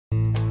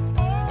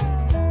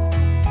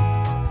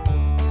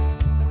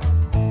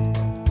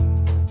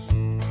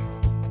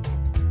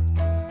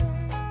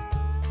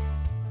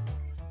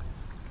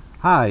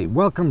Hi,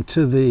 welcome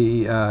to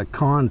the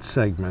corn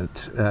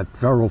segment at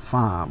Verrill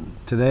Farm.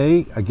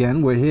 Today,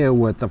 again, we're here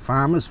with the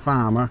farmer's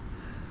farmer,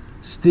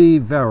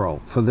 Steve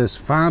Verrill, for this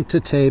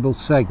farm-to-table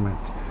segment.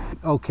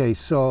 Okay,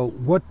 so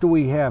what do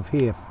we have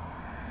here?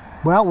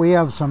 Well, we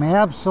have some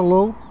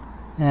Absolute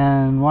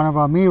and one of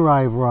our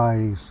Mirai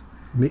varieties.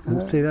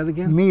 Say that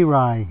again?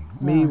 Mirai.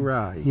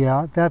 Mirai.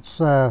 Yeah, that's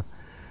a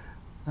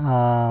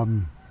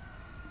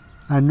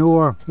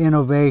newer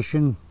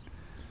innovation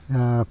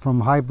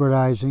from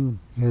hybridizing.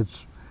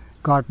 It's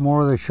got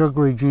more of the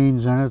sugary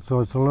genes in it, so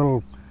it's a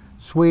little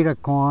sweeter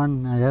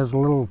corn. It has a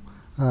little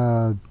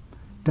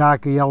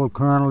darker yellow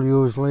kernel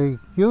usually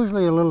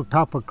a little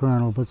tougher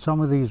kernel, but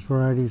some of these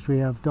varieties we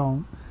have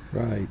don't.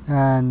 Right.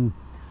 And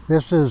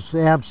this is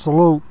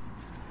Absolute,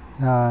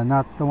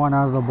 not the one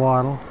out of the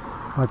bottle,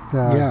 but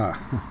yeah.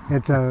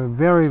 It's a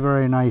very,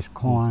 very nice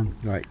corn.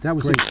 Right, that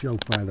was a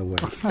joke, by the way.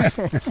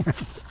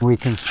 We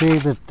can see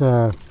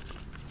that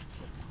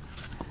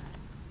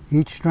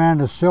each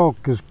strand of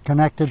silk is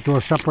connected to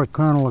a separate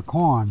kernel of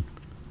corn.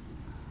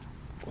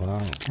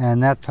 Wow.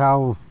 And that's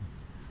how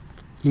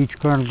each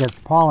kernel gets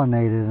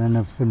pollinated. And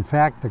if, in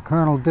fact, the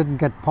kernel didn't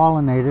get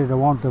pollinated, it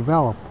won't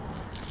develop.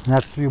 And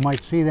that's, you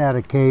might see that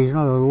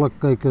occasionally. It'll look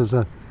like there's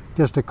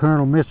just a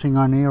kernel missing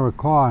on the ear of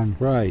corn.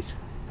 Right.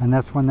 And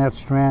that's when that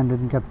strand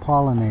didn't get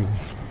pollinated.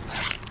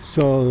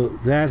 So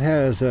that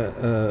has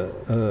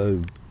a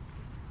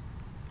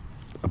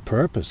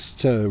purpose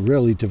to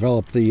really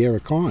develop the ear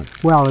of corn.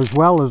 Well as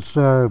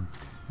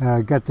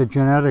get the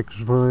genetics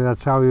for,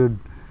 that's how you'd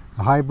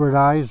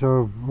hybridize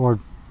or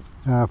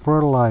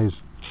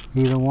fertilize,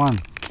 either one.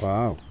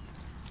 Wow.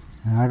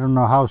 And I don't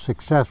know how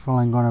successful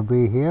I'm going to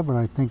be here, but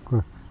I think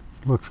it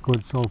looks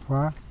good so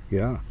far.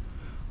 Yeah.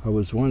 I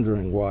was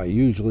wondering why.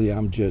 Usually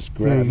I'm just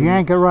grabbing. Yeah,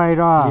 yank it right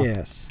off.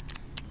 Yes.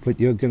 But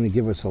you're going to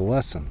give us a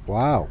lesson.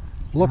 Wow.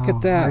 Look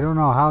at that. I don't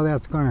know how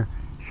that's going to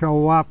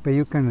show up, but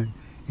you can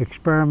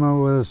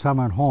experiment with some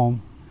at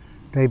home.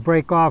 They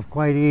break off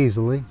quite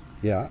easily.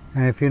 Yeah.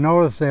 And if you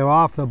notice, they're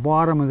off the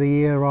bottom of the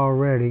ear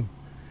already,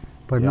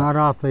 but not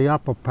off the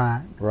upper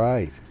part.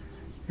 Right.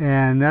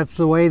 And that's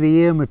the way the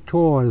ear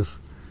matures.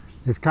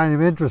 It's kind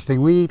of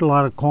interesting. We eat a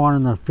lot of corn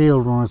in the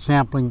field when we're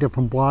sampling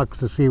different blocks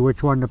to see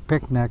which one to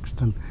pick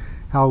next and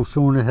how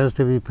soon it has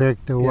to be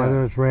picked or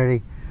whether it's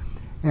ready.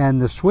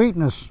 And the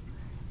sweetness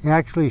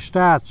actually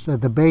starts at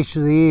the base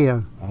of the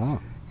ear,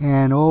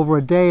 and over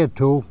a day or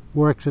two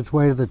works its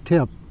way to the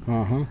tip.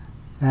 And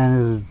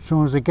as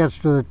soon as it gets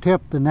to the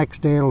tip, the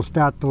next day it'll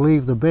start to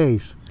leave the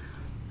base.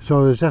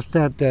 So there's just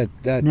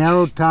that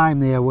narrow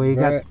time there where you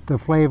got the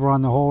flavor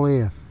on the whole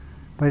ear.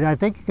 But I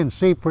think you can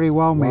see pretty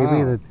well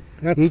maybe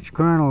that each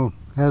kernel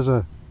has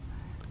a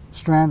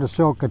strand of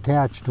silk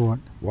attached to it.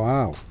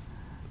 Wow,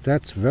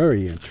 that's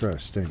very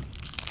interesting.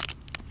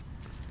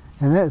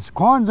 And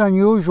corn's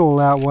unusual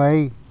that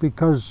way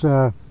because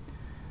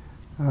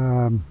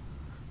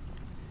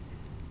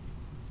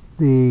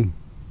the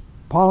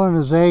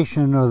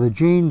pollinization, or the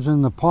genes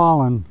in the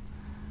pollen,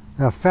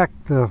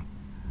 affect the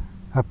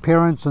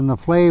appearance and the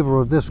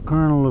flavor of this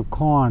kernel of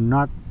corn,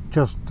 not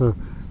just the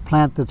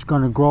plant that's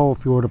going to grow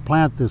if you were to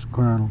plant this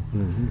kernel.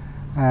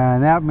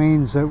 And that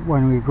means that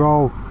when we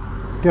grow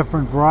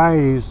different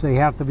varieties, they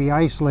have to be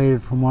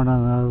isolated from one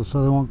another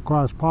so they won't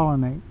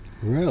cross-pollinate.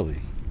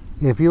 Really?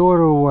 If you were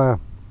to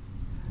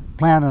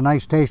plant a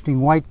nice tasting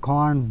white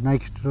corn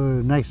next to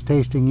a nice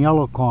tasting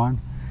yellow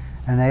corn,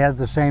 and they had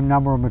the same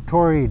number of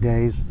maturity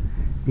days,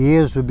 the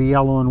ears would be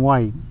yellow and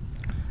white.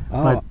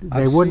 But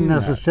they wouldn't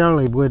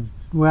necessarily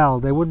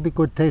they wouldn't be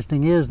good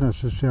tasting ears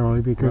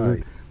necessarily, because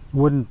it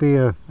wouldn't be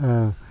a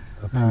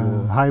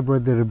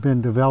hybrid that had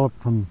been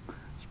developed from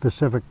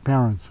specific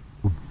parents.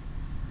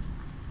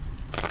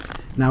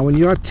 Now when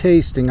you're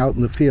tasting out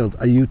in the field,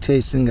 are you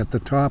tasting at the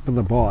top or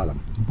the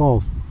bottom?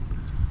 Both.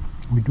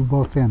 We do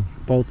both ends.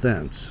 Both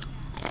ends.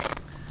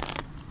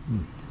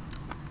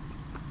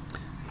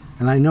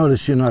 And I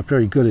notice you're not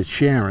very good at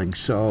sharing,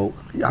 so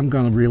I'm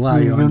going to rely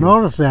on you. You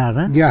notice that,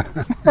 huh? Yeah.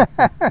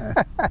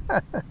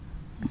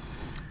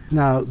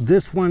 Now,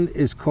 this one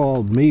is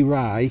called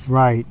Mirai.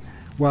 Right.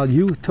 Well,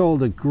 you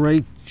told a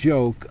great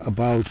joke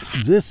about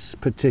this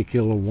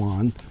particular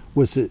one.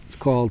 It's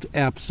called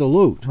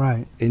Absolute.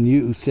 Right. And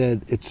you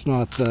said it's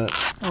not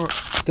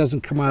it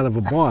doesn't come out of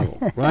a bottle,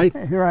 right?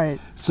 Right.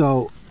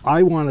 So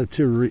I wanted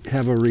to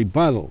have a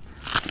rebuttal.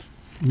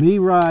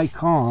 Mirai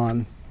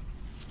corn,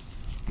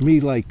 me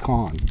like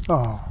corn.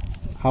 Oh.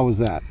 How was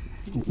that?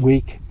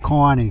 Weak?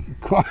 Corny.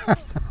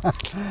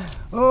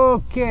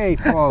 Okay,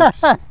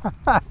 folks. All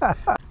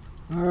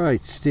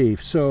right,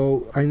 Steve.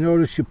 So I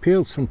noticed you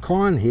peeled some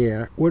corn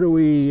here. What are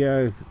we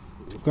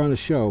going to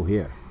show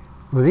here?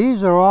 Well,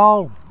 these are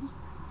all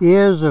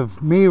ears of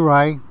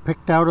Mirai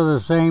picked out of the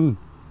same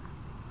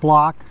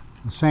block,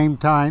 the same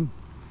time.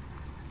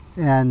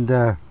 And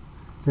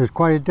there's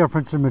quite a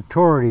difference in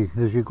maturity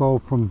as you go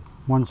from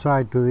one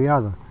side to the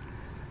other.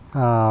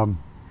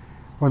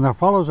 When the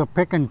fellows are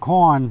picking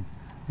corn,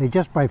 they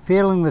just by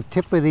feeling the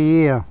tip of the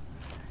ear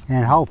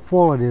and how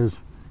full it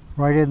is,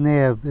 right in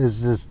there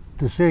is this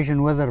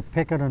decision whether to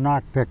pick it or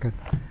not pick it.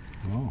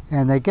 Oh.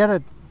 And they get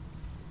it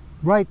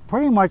right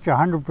pretty much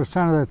 100%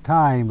 of the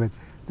time, but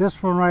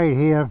this one right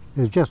here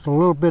is just a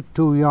little bit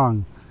too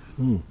young.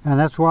 And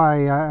that's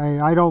why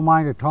I don't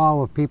mind at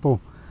all if people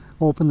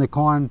open the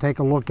corn and take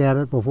a look at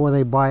it before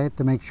they buy it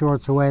to make sure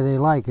it's the way they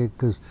like it,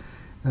 because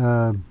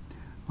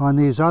on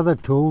these other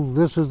two,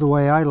 this is the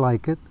way I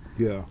like it.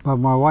 Yeah. But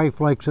my wife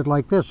likes it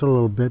like this a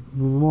little bit,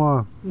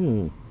 more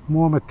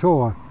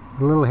mature,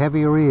 a little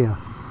heavier ear.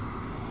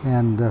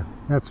 And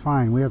that's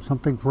fine. We have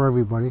something for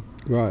everybody.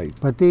 Right.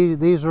 But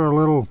these are a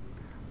little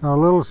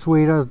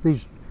sweeter.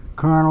 These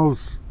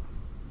kernels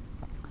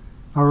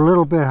are a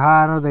little bit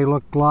harder. They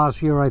look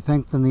glossier, I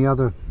think, than the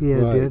other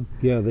ear did.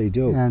 Yeah, they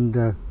do.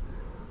 And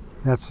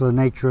that's the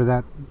nature of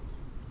that.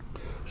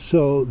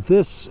 So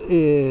this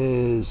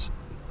is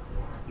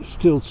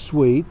still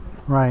sweet.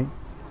 Right.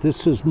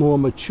 This is more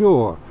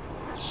mature,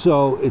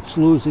 so it's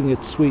losing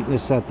its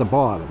sweetness at the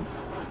bottom.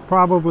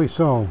 Probably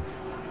so.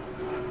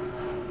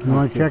 You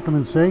want to check them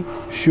and see?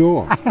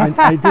 Sure.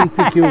 I didn't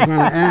think you were going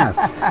to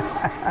ask.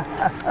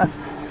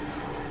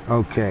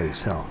 Okay,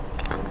 so.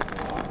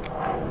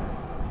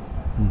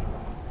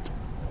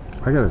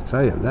 I got to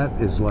tell you,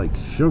 that is like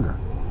sugar.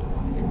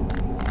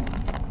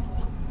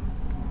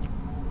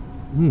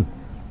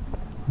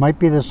 Might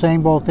be the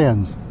same both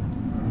ends.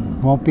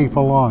 Won't be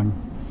for long.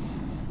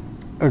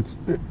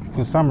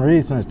 For some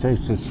reason, it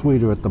tastes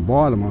sweeter at the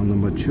bottom on the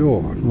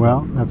mature.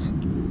 Well,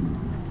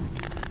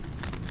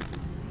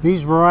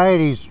 these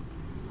varieties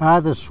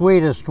are the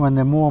sweetest when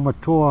they're more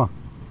mature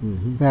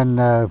than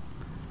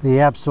the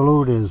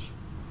absolute is.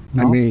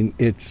 No? I mean,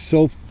 it's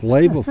so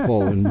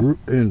flavorful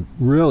and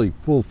really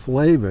full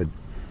flavored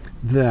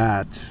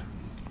that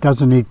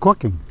doesn't need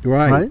cooking.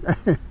 Right.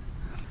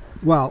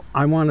 Well,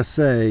 I want to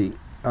say,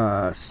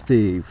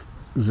 Steve,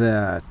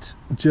 that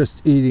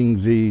just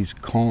eating these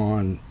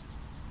corn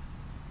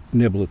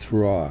niblets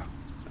raw,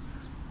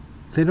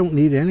 they don't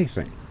need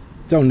anything.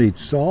 Don't need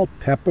salt,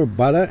 pepper,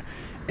 butter,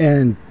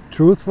 and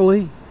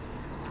truthfully,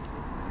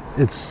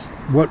 it's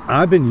what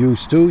I've been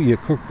used to. You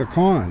cook the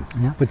corn,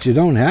 but you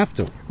don't have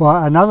to.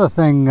 Well, another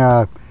thing,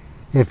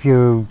 if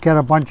you get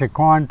a bunch of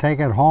corn, take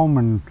it home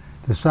and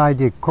decide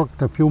you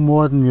cooked a few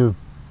more than you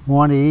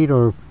want to eat,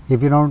 or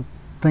if you don't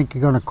think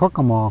you're going to cook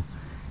them all,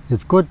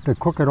 it's good to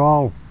cook it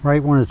all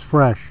right when it's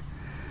fresh.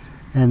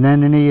 And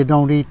then any you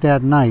don't eat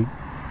that night,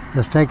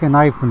 just take a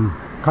knife and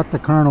cut the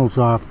kernels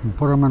off and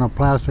put them in a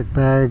plastic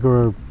bag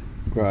or a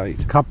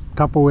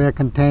Tupperware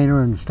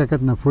container and stick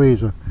it in the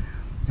freezer.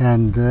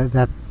 And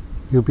that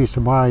you'll be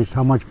surprised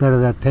how much better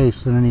that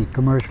tastes than any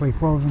commercially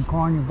frozen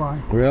corn you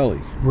buy.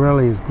 Really?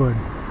 Really is good.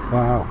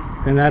 Wow.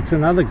 And that's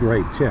another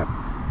great tip.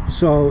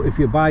 So if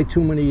you buy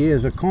too many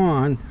ears of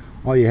corn,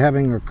 or you're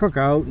having a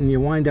cookout and you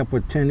wind up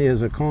with 10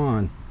 ears of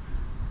corn,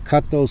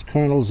 cut those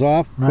kernels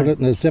off, put it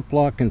in a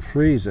Ziploc and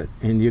freeze it,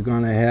 and you're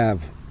going to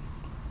have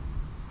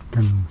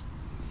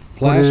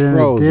flash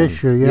frozen. A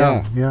dish or,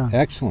 yeah.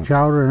 Excellent.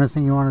 Chowder,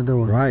 anything you want to do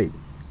with it. Right.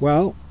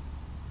 Well,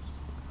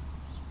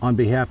 on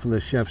behalf of the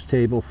Chef's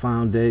Table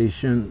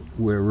Foundation,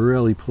 we're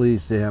really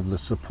pleased to have the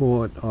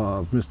support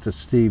of Mr.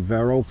 Steve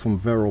Verrill from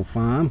Verrill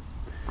Farm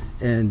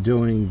and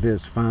doing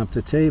this Farm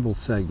to Table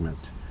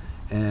segment.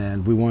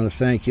 And we want to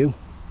thank you.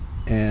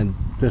 And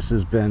this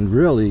has been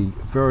really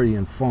a very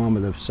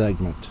informative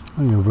segment.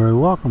 You're very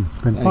welcome.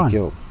 It's been fun. Thank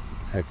you.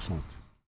 Excellent.